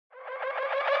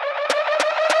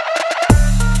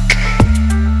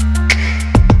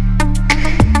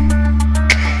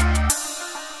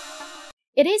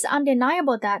It is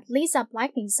undeniable that Lisa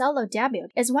BLACKPINK's solo debut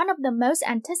is one of the most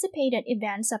anticipated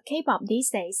events of K-pop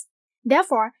these days.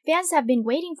 Therefore, fans have been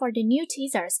waiting for the new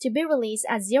teasers to be released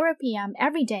at 0 p.m.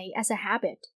 every day as a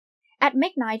habit. At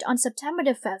midnight on September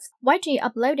the 5th, YG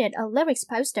uploaded a lyrics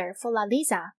poster for La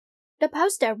Lisa. The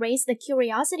poster raised the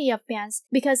curiosity of fans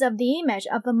because of the image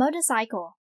of a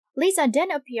motorcycle. Lisa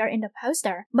didn't appear in the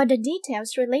poster, but the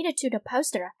details related to the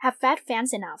poster have fed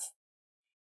fans enough.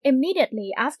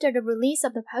 Immediately after the release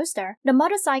of the poster, the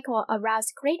motorcycle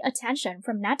aroused great attention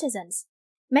from netizens.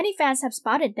 Many fans have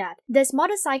spotted that this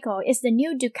motorcycle is the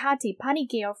new Ducati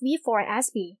Panigale V4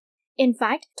 SB. In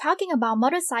fact, talking about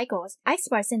motorcycles,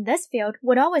 experts in this field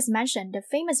would always mention the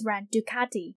famous brand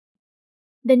Ducati.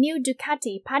 The new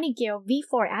Ducati Panigale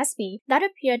V4 SB that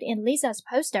appeared in Lisa's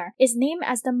poster is named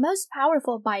as the most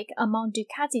powerful bike among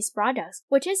Ducati's products,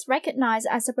 which is recognized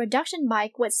as a production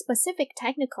bike with specific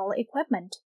technical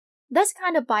equipment. This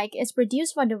kind of bike is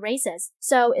produced for the races,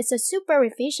 so it's a super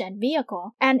efficient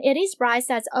vehicle, and it is priced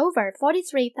at over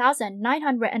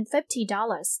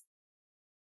 $43,950.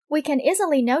 We can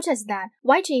easily notice that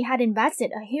YG had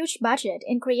invested a huge budget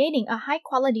in creating a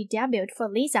high-quality debut for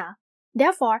Lisa.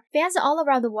 Therefore, fans all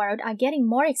around the world are getting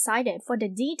more excited for the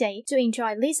D-Day to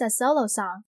enjoy Lisa's solo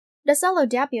song. The solo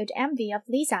debut MV of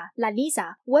Lisa, La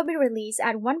Lisa, will be released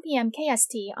at 1 p.m.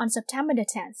 KST on September the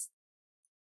 10th.